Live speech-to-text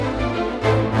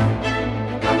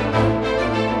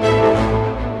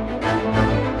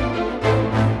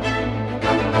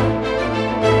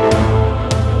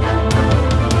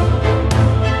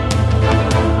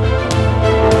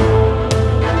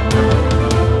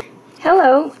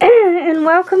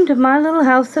Welcome to my little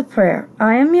house of prayer.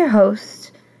 I am your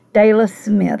host, Dayla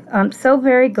Smith. I'm so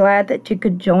very glad that you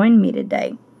could join me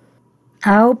today.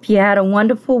 I hope you had a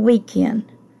wonderful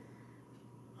weekend.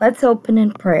 Let's open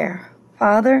in prayer.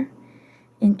 Father,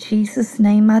 in Jesus'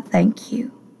 name I thank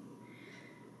you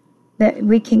that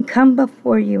we can come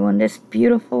before you on this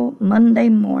beautiful Monday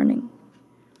morning,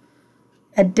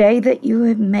 a day that you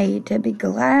have made to be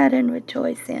glad and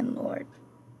rejoice in, Lord.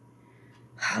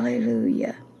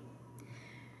 Hallelujah.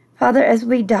 Father, as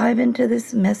we dive into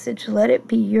this message, let it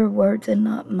be your words and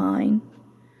not mine.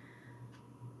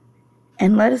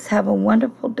 And let us have a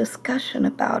wonderful discussion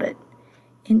about it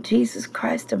in Jesus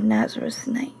Christ of Nazareth's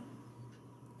name.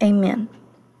 Amen.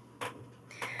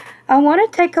 I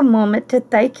want to take a moment to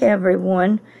thank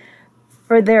everyone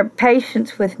for their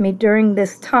patience with me during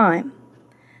this time.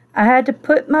 I had to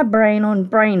put my brain on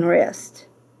brain rest.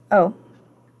 Oh,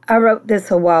 I wrote this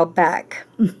a while back.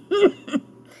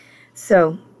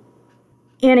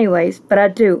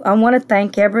 But I want to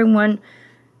thank everyone,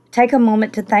 take a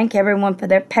moment to thank everyone for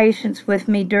their patience with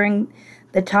me during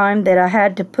the time that I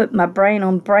had to put my brain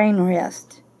on brain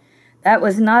rest. That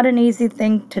was not an easy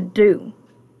thing to do.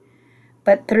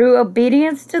 But through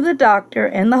obedience to the doctor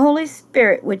and the Holy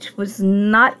Spirit, which was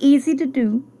not easy to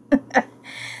do,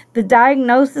 the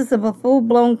diagnosis of a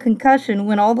full-blown concussion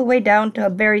went all the way down to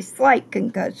a very slight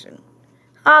concussion.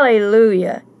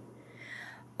 Hallelujah.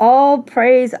 All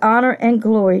praise, honor, and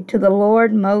glory to the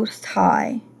Lord Most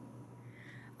High.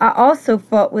 I also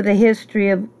fought with a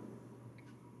history of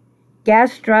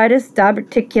gastritis,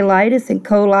 diverticulitis, and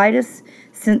colitis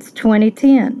since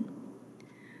 2010.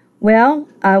 Well,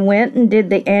 I went and did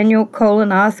the annual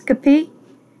colonoscopy,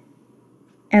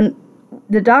 and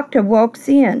the doctor walks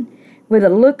in with a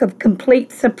look of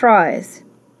complete surprise.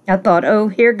 I thought, oh,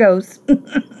 here goes.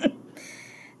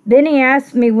 Then he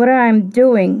asked me what I'm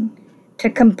doing to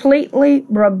completely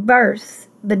reverse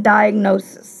the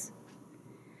diagnosis.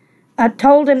 I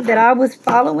told him that I was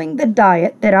following the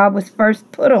diet that I was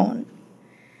first put on.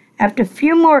 After a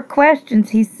few more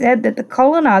questions, he said that the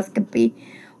colonoscopy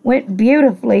went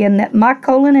beautifully and that my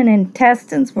colon and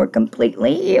intestines were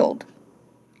completely healed.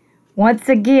 Once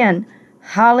again,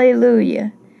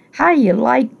 hallelujah. How you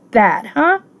like that,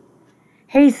 huh?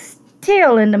 He's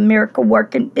still in the miracle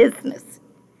working business.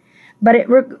 But it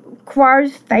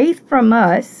requires faith from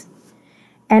us,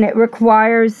 and it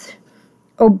requires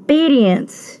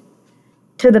obedience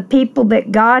to the people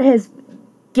that God has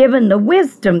given the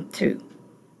wisdom to.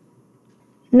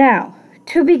 Now,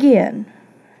 to begin,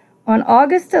 on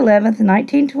August 11th,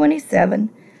 1927,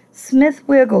 Smith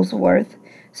Wigglesworth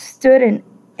stood in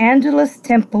Angelus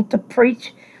Temple to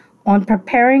preach on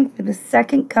preparing for the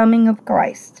second coming of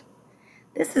Christ.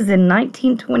 This is in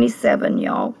 1927,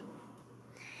 y'all.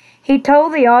 He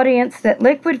told the audience that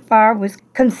liquid fire was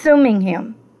consuming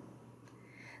him.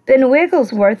 Then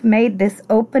Wigglesworth made this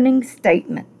opening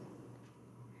statement.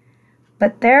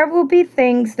 But there will be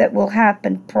things that will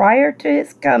happen prior to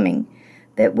his coming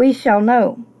that we shall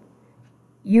know.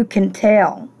 You can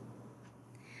tell.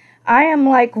 I am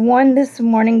like one this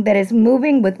morning that is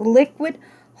moving with liquid,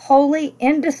 holy,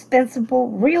 indispensable,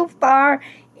 real fire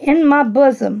in my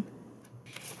bosom.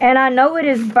 And I know it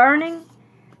is burning,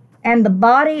 and the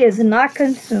body is not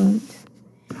consumed.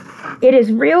 It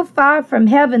is real fire from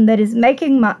heaven that is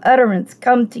making my utterance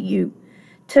come to you,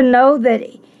 to know that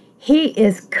he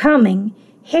is coming.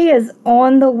 He is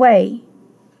on the way.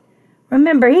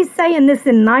 Remember, he's saying this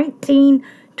in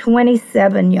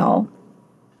 1927, y'all.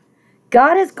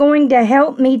 God is going to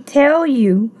help me tell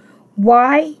you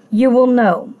why you will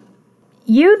know.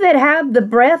 You that have the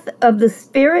breath of the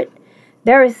Spirit,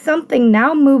 there is something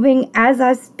now moving as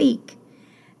I speak.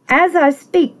 As I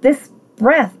speak, this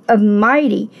breath of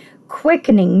mighty,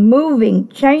 quickening, moving,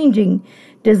 changing,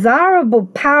 desirable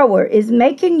power is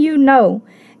making you know,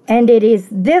 and it is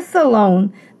this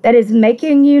alone that is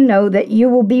making you know that you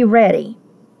will be ready.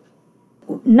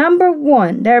 Number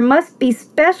one, there must be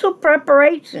special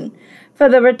preparation for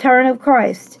the return of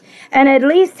Christ, and at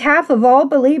least half of all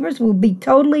believers will be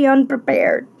totally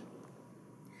unprepared.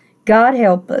 God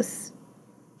help us.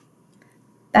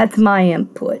 That's my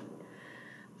input.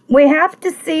 We have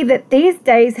to see that these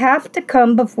days have to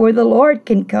come before the Lord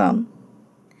can come.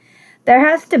 There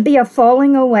has to be a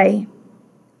falling away.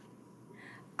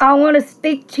 I want to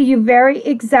speak to you very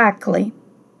exactly.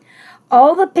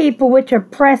 All the people which are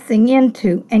pressing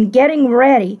into and getting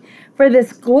ready for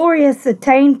this glorious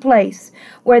attained place,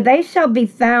 where they shall be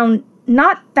found,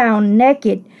 not found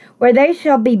naked, where they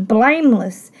shall be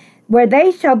blameless, where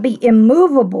they shall be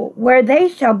immovable, where they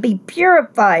shall be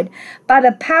purified by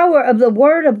the power of the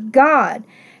Word of God,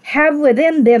 have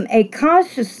within them a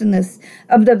consciousness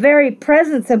of the very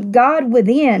presence of God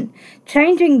within,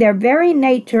 changing their very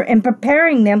nature and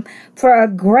preparing them for a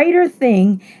greater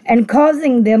thing and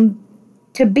causing them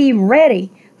to be ready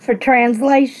for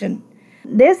translation.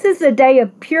 This is the day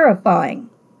of purifying.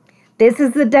 This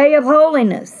is the day of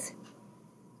holiness.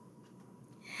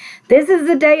 This is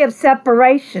the day of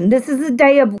separation. This is the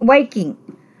day of waking.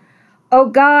 Oh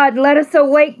God, let us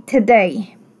awake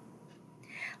today.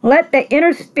 Let the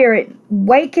inner spirit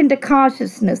wake into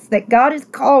consciousness that God is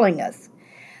calling us.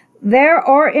 There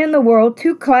are in the world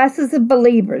two classes of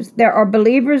believers. There are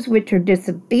believers which are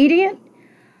disobedient,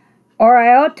 or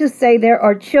I ought to say there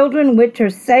are children which are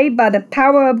saved by the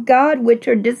power of God, which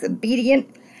are disobedient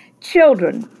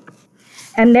children.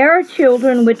 And there are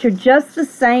children which are just the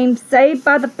same, saved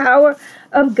by the power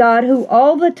of God, who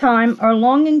all the time are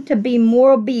longing to be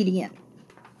more obedient.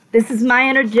 This is my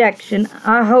interjection.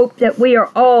 I hope that we are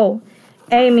all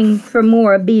aiming for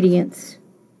more obedience.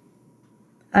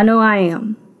 I know I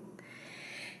am.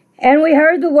 And we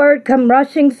heard the word come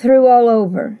rushing through all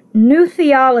over. New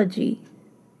theology.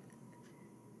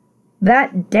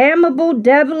 That damnable,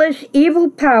 devilish, evil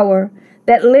power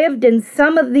that lived in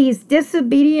some of these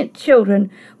disobedient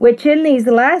children, which in these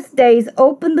last days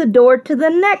opened the door to the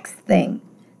next thing.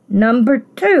 Number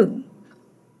 2.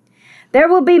 There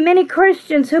will be many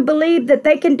Christians who believe that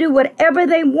they can do whatever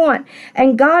they want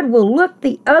and God will look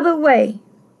the other way.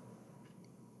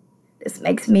 This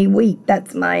makes me weep.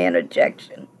 That's my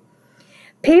interjection.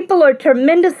 People are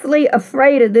tremendously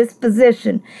afraid of this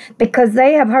position because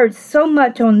they have heard so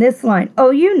much on this line.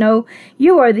 Oh, you know,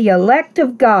 you are the elect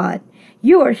of God.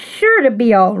 You are sure to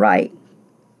be all right.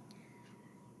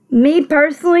 Me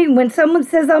personally, when someone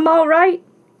says I'm all right,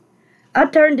 I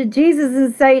turn to Jesus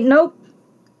and say, nope,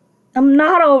 I'm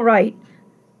not all right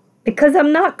because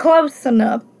I'm not close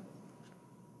enough.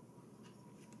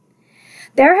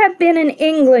 There have been in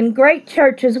England great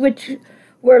churches which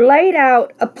were laid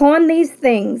out upon these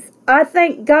things. I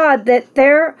thank God that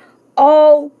they're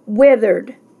all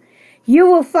withered. You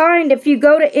will find if you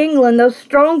go to England, those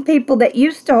strong people that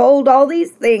used to hold all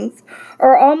these things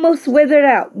are almost withered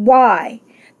out. Why?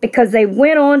 Because they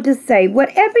went on to say,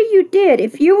 whatever you did,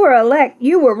 if you were elect,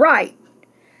 you were right.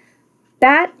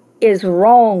 That is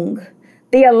wrong.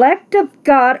 The elect of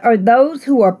God are those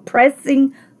who are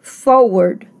pressing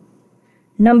forward.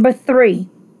 Number 3.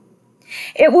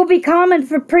 It will be common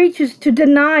for preachers to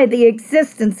deny the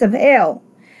existence of hell.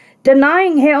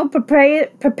 Denying hell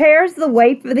prepares the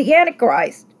way for the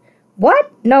Antichrist.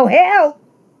 What? No hell?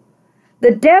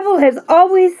 The devil has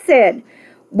always said,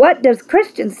 what does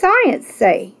Christian Science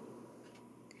say?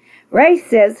 Ray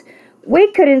says,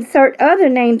 we could insert other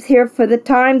names here for the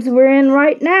times we're in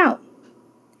right now.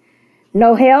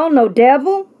 No hell, no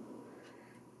devil.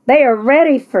 They are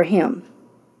ready for him.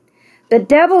 The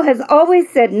devil has always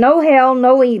said no hell,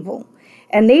 no evil.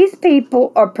 And these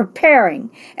people are preparing,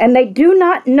 and they do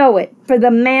not know it, for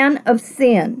the man of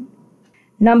sin.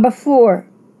 Number 4.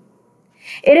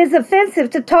 It is offensive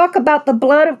to talk about the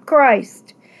blood of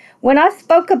Christ. When I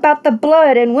spoke about the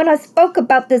blood and when I spoke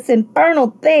about this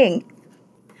infernal thing,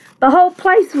 the whole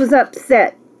place was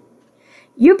upset.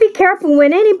 You be careful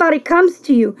when anybody comes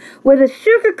to you with a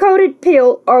sugar-coated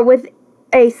pill or with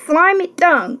a slimy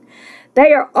tongue.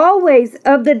 They are always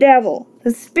of the devil.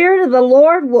 The Spirit of the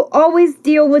Lord will always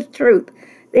deal with truth.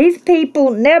 These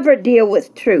people never deal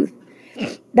with truth.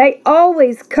 They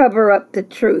always cover up the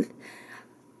truth.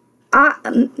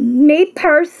 Me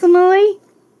personally,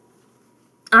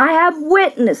 I have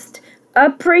witnessed a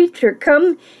preacher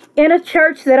come in a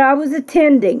church that I was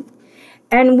attending,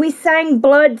 and we sang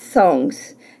blood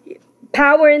songs.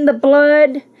 Power in the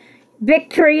blood,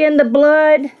 victory in the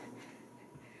blood,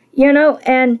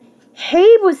 and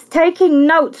he was taking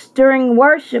notes during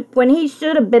worship when he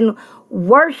should have been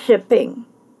worshiping.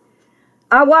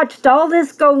 I watched all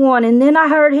this go on, and then I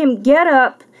heard him get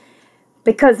up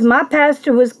because my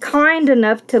pastor was kind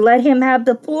enough to let him have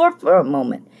the floor for a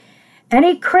moment. And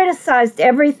he criticized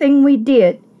everything we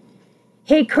did.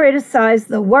 He criticized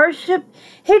the worship.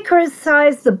 He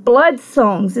criticized the blood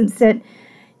songs and said,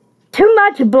 too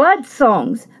much blood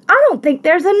songs. I don't think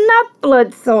there's enough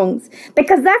blood songs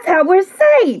because that's how we're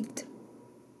saved.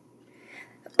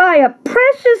 By a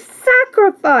precious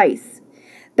sacrifice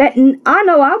that I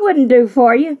know I wouldn't do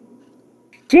for you.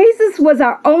 Jesus was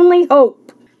our only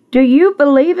hope. Do you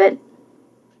believe it?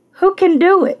 Who can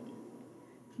do it?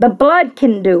 The blood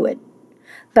can do it.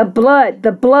 The blood,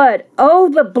 oh,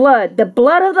 the blood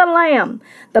of the Lamb,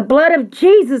 the blood of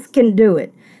Jesus can do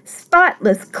it.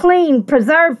 Spotless, clean,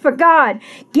 preserved for God.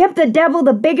 Give the devil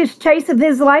the biggest chase of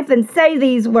his life and say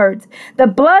these words. The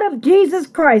blood of Jesus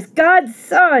Christ, God's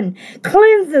Son,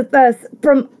 cleanseth us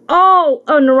from all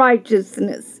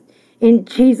unrighteousness. In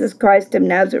Jesus Christ of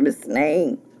Nazareth's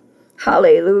name.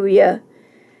 Hallelujah.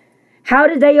 How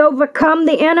did they overcome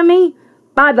the enemy?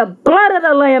 By the blood of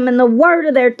the Lamb and the word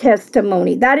of their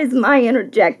testimony. That is my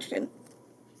interjection.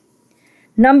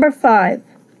 Number 5.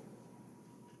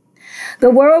 The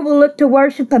world will look to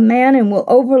worship a man and will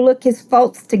overlook his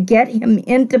faults to get him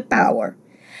into power.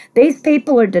 These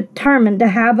people are determined to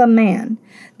have a man.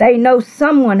 They know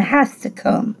someone has to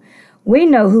come. We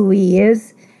know who he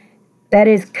is that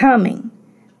is coming.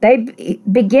 They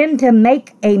begin to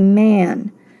make a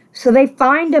man. So they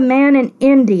find a man in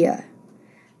India.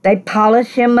 They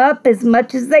polish him up as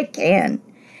much as they can.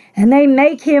 And they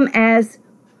make him as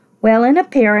well in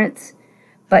appearance.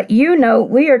 But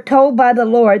we are told by the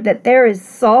Lord that there is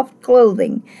soft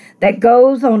clothing that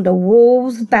goes on the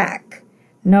wolf's back.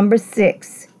 Number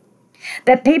 6.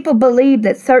 That people believe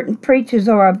that certain preachers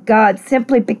are of God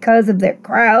simply because of their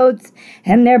crowds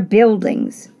and their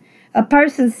buildings. A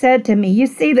person said to me, you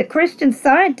see, the Christian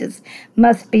Scientists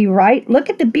must be right. Look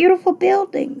at the beautiful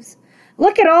buildings.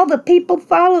 Look at all the people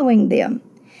following them.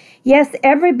 Yes,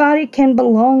 everybody can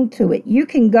belong to it. You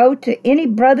can go to any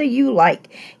brother you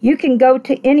like. You can go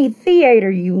to any theater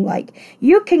you like.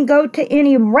 You can go to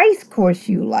any race course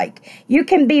you like. You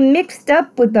can be mixed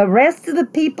up with the rest of the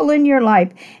people in your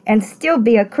life and still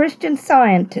be a Christian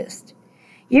Scientist.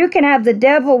 You can have the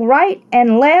devil right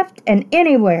and left and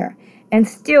anywhere and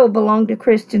still belong to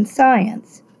Christian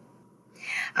Science.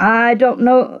 I don't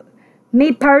know.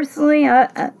 Me personally,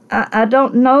 I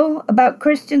don't know about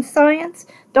Christian Science.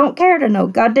 Don't care to know.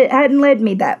 God hadn't led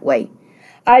me that way.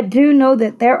 I do know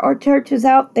that there are churches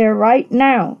out there right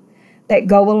now that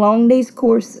go along these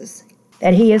courses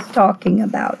that he is talking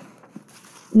about.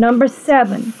 Number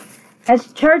 7,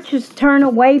 as churches turn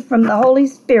away from the Holy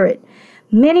Spirit,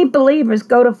 many believers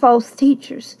go to false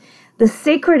teachers. The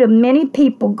secret of many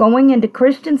people going into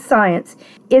Christian Science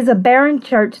is a barren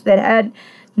church that had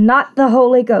not the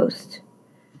Holy Ghost.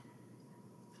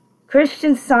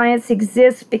 Christian Science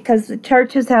exists because the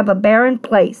churches have a barren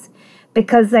place,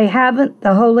 because they haven't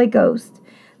the Holy Ghost.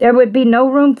 There would be no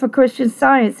room for Christian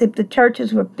Science if the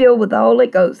churches were filled with the Holy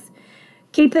Ghost.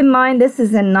 Keep in mind, this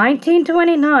is in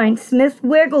 1929. Smith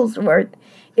Wigglesworth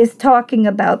is talking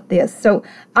about this. So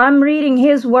I'm reading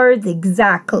his words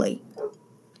exactly.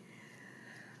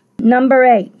 Number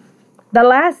 8. The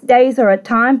last days are a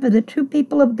time for the true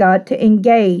people of God to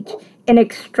engage in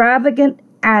extravagant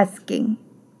asking.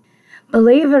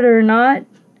 Believe it or not,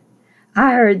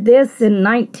 I heard this in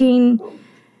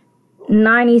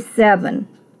 1997.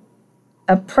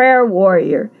 A prayer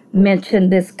warrior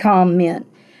mentioned this comment.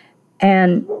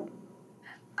 And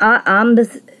I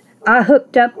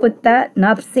hooked up with that, and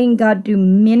I've seen God do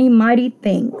many mighty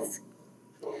things.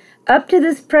 Up to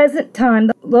this present time,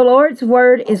 the Lord's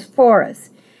word is for us.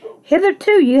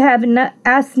 Hitherto you have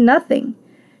asked nothing.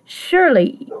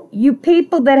 Surely, you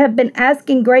people that have been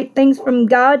asking great things from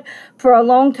God for a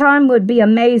long time would be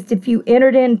amazed if you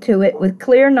entered into it with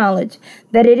clear knowledge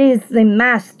that it is the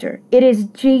Master, it is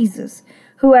Jesus,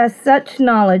 who has such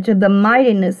knowledge of the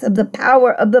mightiness of the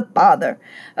power of the Father,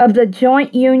 of the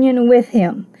joint union with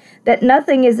him, that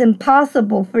nothing is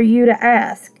impossible for you to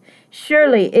ask.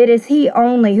 Surely it is he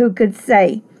only who could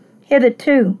say,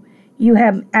 hitherto you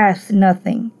have asked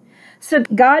nothing. So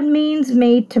God means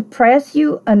me to press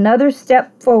you another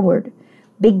step forward.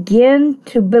 Begin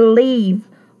to believe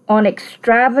on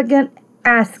extravagant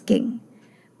asking,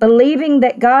 believing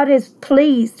that God is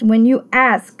pleased when you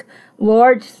ask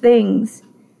large things.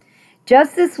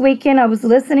 Just this weekend, I was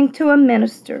listening to a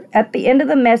minister. At the end of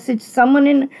the message, someone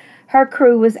in her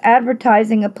crew was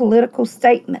advertising a political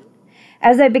statement.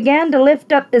 As I began to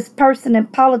lift up this person in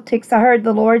politics, I heard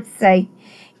the Lord say,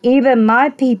 even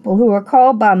my people who are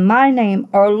called by my name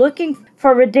are looking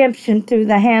for redemption through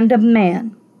the hand of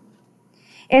man.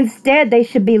 Instead, they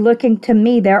should be looking to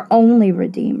me, their only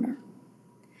Redeemer.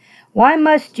 Why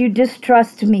must you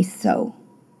distrust me so?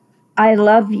 I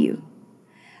love you.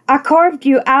 I carved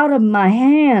you out of my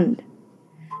hand.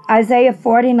 Isaiah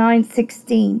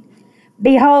 49:16.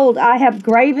 Behold, I have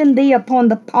graven thee upon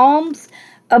the palms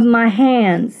of my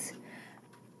hands.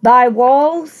 Thy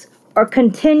walls are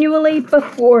continually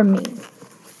before me.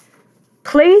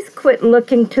 Please quit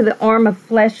looking to the arm of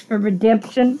flesh for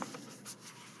redemption.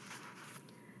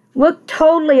 Look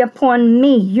totally upon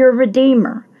me, your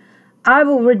Redeemer. I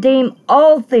will redeem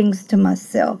all things to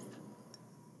myself.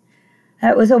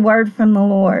 That was a word from the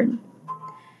Lord.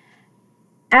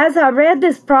 As I read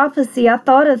this prophecy, I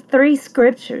thought of 3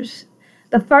 scriptures.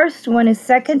 The first one is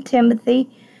 2 Timothy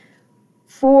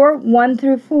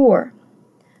 4:1-4.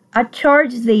 I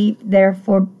charge thee,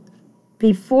 therefore,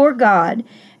 before God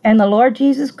and the Lord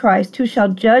Jesus Christ, who shall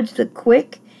judge the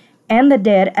quick and the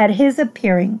dead at his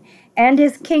appearing and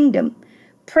his kingdom.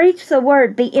 Preach the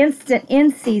word, be instant in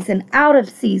season, out of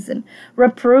season.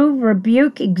 Reprove,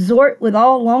 rebuke, exhort with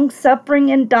all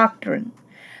longsuffering and doctrine.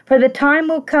 For the time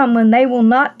will come when they will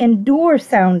not endure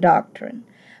sound doctrine,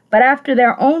 but after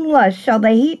their own lust shall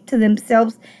they heap to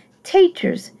themselves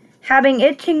teachers, having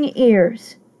itching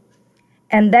ears.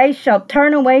 And they shall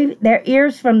turn away their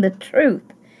ears from the truth,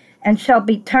 and shall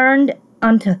be turned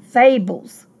unto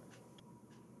fables.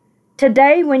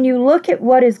 Today, when you look at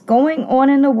what is going on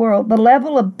in the world, the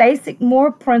level of basic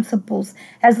moral principles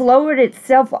has lowered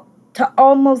itself to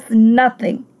almost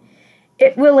nothing.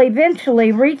 It will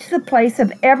eventually reach the place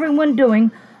of everyone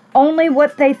doing only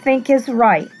what they think is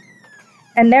right,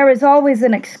 and there is always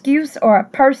an excuse or a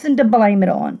person to blame it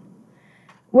on,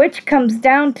 which comes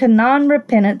down to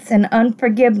non-repentance and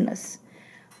unforgiveness,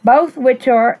 both which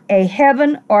are a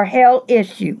heaven or hell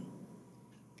issue.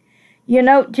 You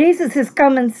know, Jesus is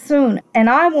coming soon, and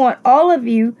I want all of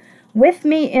you with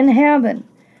me in heaven,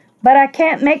 but I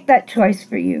can't make that choice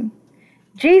for you.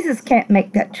 Jesus can't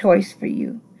make that choice for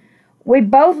you. We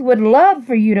both would love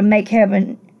for you to make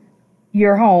heaven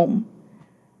your home,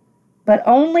 but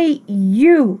only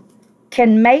you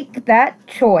can make that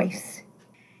choice.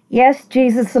 Yes,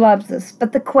 Jesus loves us,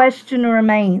 but the question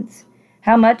remains,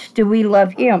 how much do we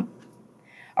love him?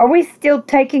 Are we still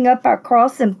taking up our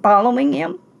cross and following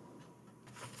him?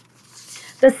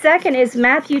 The second is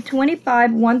Matthew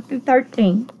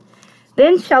 25:1-13.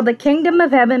 Then shall the kingdom of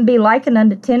heaven be likened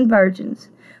unto 10 virgins,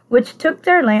 which took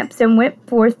their lamps and went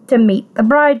forth to meet the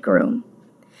bridegroom.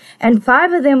 And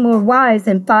 5 of them were wise,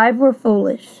 and 5 were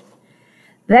foolish.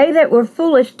 They that were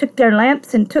foolish took their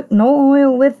lamps and took no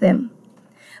oil with them.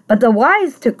 But the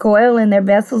wise took oil in their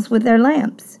vessels with their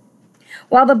lamps.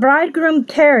 While the bridegroom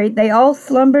tarried, they all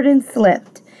slumbered and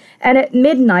slept. And at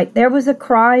midnight there was a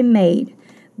cry made,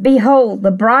 Behold,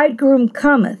 the bridegroom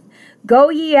cometh, go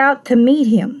ye out to meet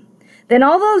him. Then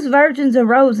all those virgins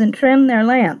arose and trimmed their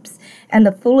lamps. And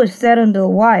the foolish said unto the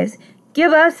wise,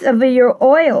 Give us of your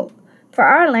oil, for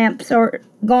our lamps are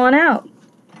gone out.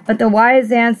 But the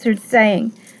wise answered,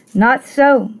 saying, Not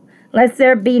so, lest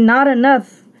there be not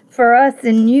enough for us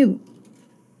and you.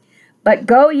 But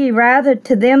go ye rather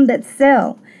to them that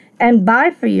sell, and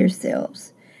buy for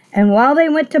yourselves. And while they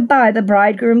went to buy, the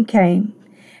bridegroom came.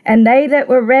 And they that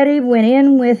were ready went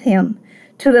in with him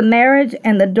to the marriage,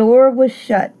 and the door was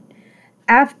shut.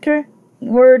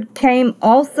 Afterward came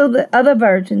also the other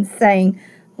virgins, saying,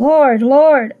 Lord,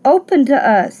 Lord, open to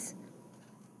us.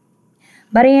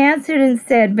 But he answered and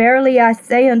said, Verily I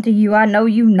say unto you, I know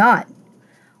you not.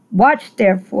 Watch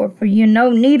therefore, for you know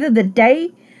neither the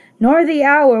day nor the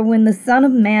hour when the Son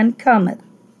of Man cometh.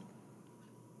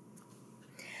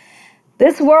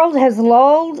 This world has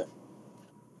lulled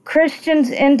Christians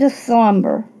into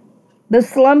slumber, the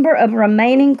slumber of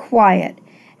remaining quiet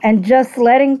and just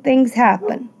letting things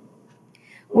happen.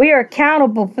 We are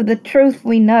accountable for the truth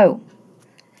we know.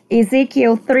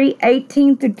 Ezekiel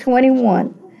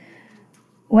 3:18-21.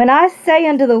 When I say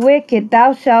unto the wicked,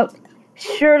 Thou shalt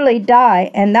surely die,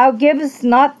 and thou givest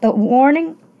not the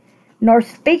warning, nor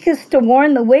speakest to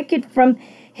warn the wicked from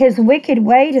his wicked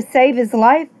way to save his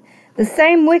life, the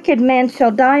same wicked man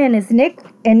shall die in his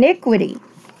iniquity.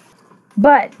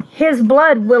 But his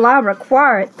blood will I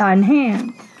require at thine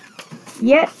hand.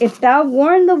 Yet if thou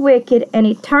warn the wicked, and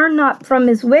he turn not from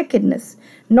his wickedness,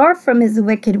 nor from his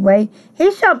wicked way, he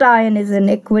shall die in his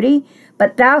iniquity,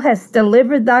 but thou hast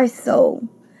delivered thy soul.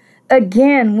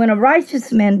 Again, when a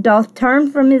righteous man doth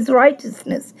turn from his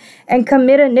righteousness, and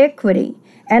commit iniquity,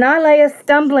 and I lay a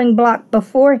stumbling block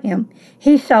before him,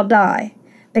 he shall die.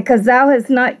 Because thou hast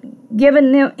not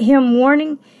given him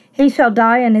warning, he shall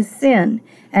die in his sin,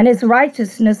 and his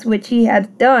righteousness which he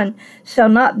hath done shall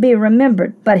not be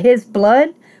remembered, but his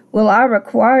blood will I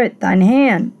require at thine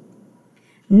hand.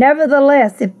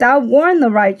 Nevertheless, if thou warn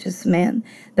the righteous man,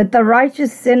 that the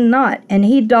righteous sin not, and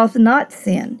he doth not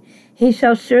sin, he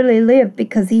shall surely live,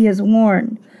 because he is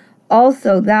warned.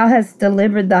 Also thou hast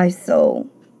delivered thy soul.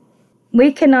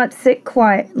 We cannot sit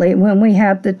quietly when we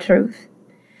have the truth.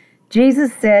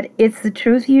 Jesus said, It's the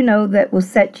truth you know that will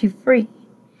set you free.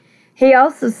 He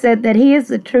also said that he is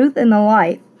the truth and the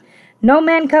life. No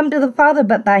man come to the Father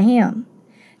but by him.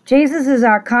 Jesus is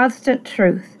our constant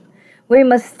truth. We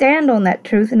must stand on that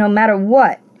truth no matter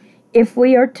what, if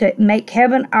we are to make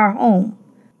heaven our home.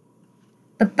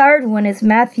 The third one is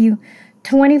Matthew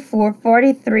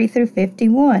 24:43 through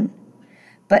 51.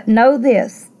 But know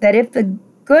this, that if the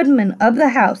goodman of the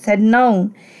house had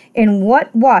known in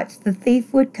what watch the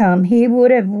thief would come, he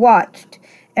would have watched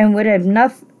and would have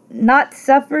not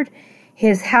suffered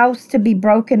his house to be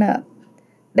broken up.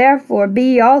 Therefore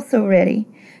be ye also ready,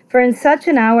 for in such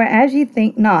an hour as ye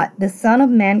think not, the Son of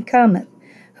Man cometh.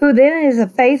 Who then is a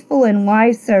faithful and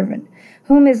wise servant,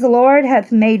 whom his Lord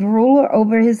hath made ruler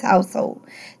over his household,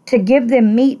 to give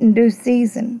them meat in due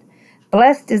season?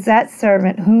 Blessed is that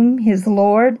servant whom his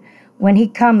Lord, when he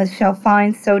cometh, shall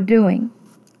find so doing.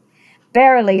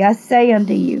 Verily I say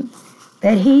unto you,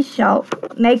 that he shall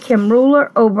make him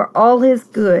ruler over all his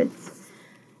goods.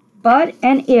 But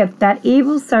and if that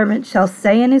evil servant shall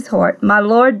say in his heart, My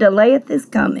Lord delayeth his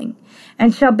coming,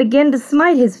 and shall begin to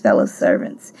smite his fellow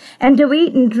servants, and to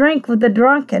eat and drink with the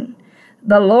drunken,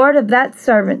 the Lord of that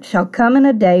servant shall come in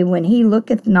a day when he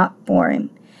looketh not for him,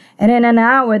 and in an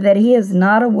hour that he is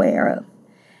not aware of,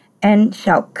 and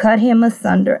shall cut him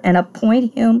asunder, and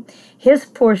appoint him his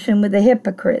portion with the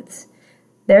hypocrites.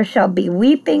 There shall be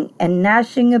weeping and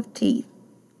gnashing of teeth.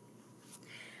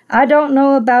 I don't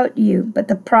know about you, but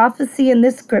the prophecy in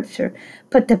this scripture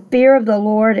put the fear of the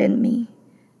Lord in me.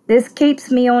 This keeps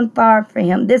me on fire for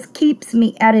him. This keeps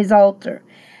me at his altar,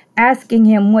 asking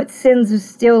him what sins are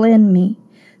still in me,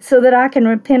 so that I can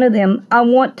repent of them. I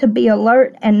want to be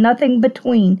alert and nothing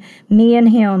between me and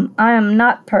him. I am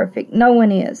not perfect. No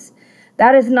one is.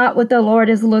 That is not what the Lord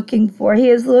is looking for. He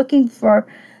is looking for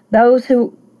those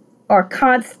who are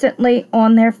constantly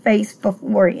on their face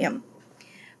before him,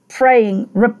 praying,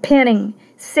 repenting,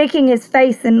 seeking his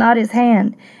face and not his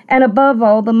hand. And above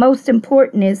all, the most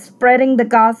important is spreading the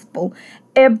gospel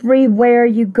everywhere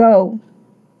you go.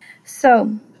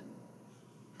 So,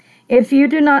 if you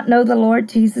do not know the Lord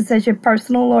Jesus as your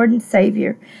personal Lord and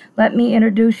Savior, let me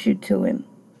introduce you to him.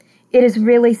 It is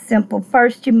really simple.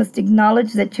 First, you must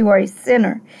acknowledge that you are a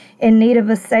sinner in need of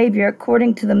a Savior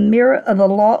according to the mirror of the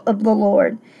law of the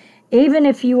Lord. Even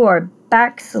if you are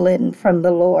backslidden from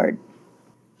the Lord,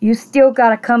 you still got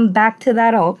to come back to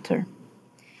that altar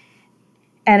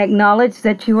and acknowledge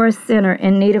that you are a sinner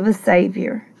in need of a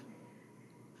Savior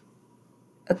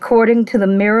according to the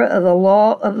mirror of the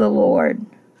law of the Lord.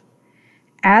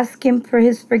 Ask him for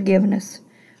his forgiveness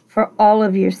for all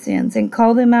of your sins and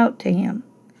call them out to him.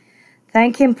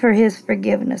 Thank him for his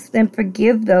forgiveness. Then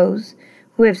forgive those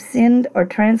who have sinned or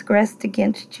transgressed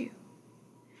against you.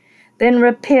 Then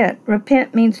repent.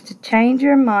 Repent means to change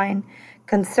your mind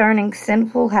concerning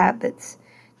sinful habits.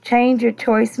 Change your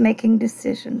choice-making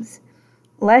decisions.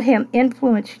 Let him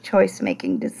influence your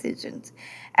choice-making decisions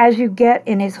as you get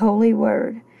in his holy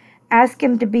word. Ask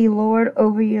him to be Lord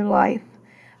over your life.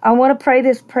 I want to pray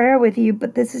this prayer with you,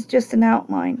 but this is just an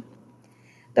outline.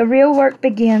 The real work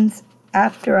begins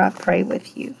after I pray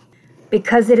with you,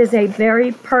 because it is a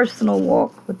very personal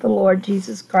walk with the Lord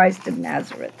Jesus Christ of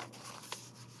Nazareth.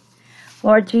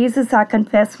 Lord Jesus, I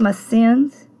confess my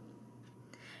sins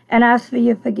and ask for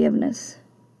your forgiveness.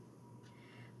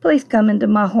 Please come into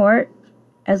my heart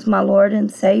as my Lord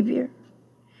and Savior.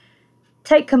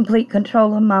 Take complete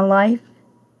control of my life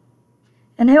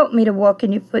and help me to walk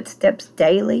in your footsteps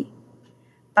daily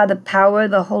by the power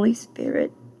of the Holy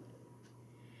Spirit.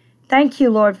 Thank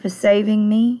you, Lord, for saving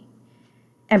me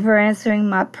and for answering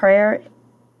my prayer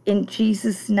in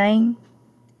Jesus' name.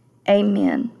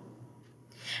 Amen.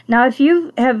 Now, if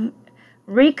you have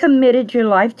recommitted your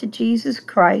life to Jesus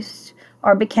Christ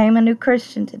or became a new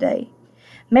Christian today,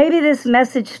 maybe this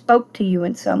message spoke to you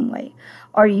in some way,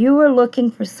 or you are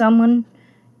looking for someone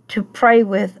to pray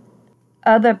with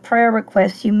other prayer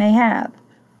requests you may have,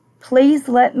 please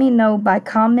let me know by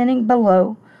commenting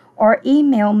below or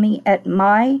email me at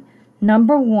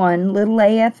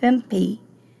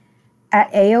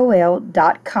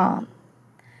my1afmp@aol.com.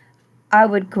 I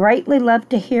would greatly love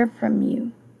to hear from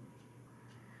you.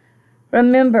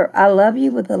 Remember, I love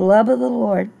you with the love of the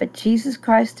Lord, but Jesus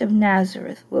Christ of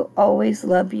Nazareth will always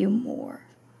love you more.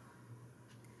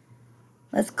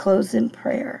 Let's close in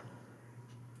prayer.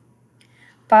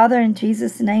 Father, in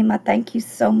Jesus' name, I thank you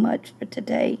so much for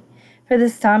today, for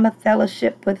this time of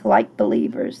fellowship with like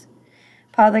believers.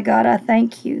 Father God, I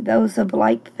thank you, those of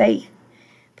like faith,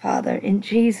 Father, in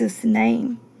Jesus'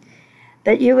 name,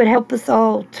 that you would help us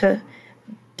all to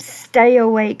stay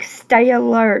awake, stay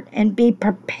alert, and be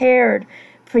prepared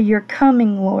for your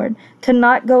coming, Lord, to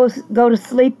not go to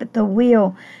sleep at the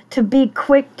wheel, to be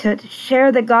quick to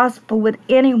share the gospel with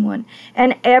anyone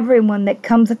and everyone that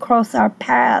comes across our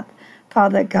path,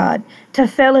 Father God, to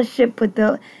fellowship with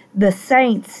the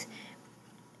saints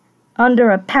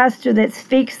under a pastor that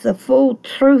speaks the full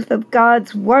truth of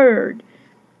God's word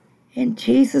In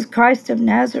Jesus Christ of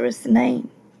Nazareth's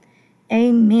name,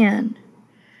 amen.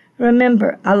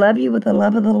 Remember, I love you with the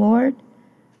love of the Lord,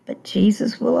 but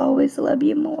Jesus will always love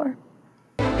you more.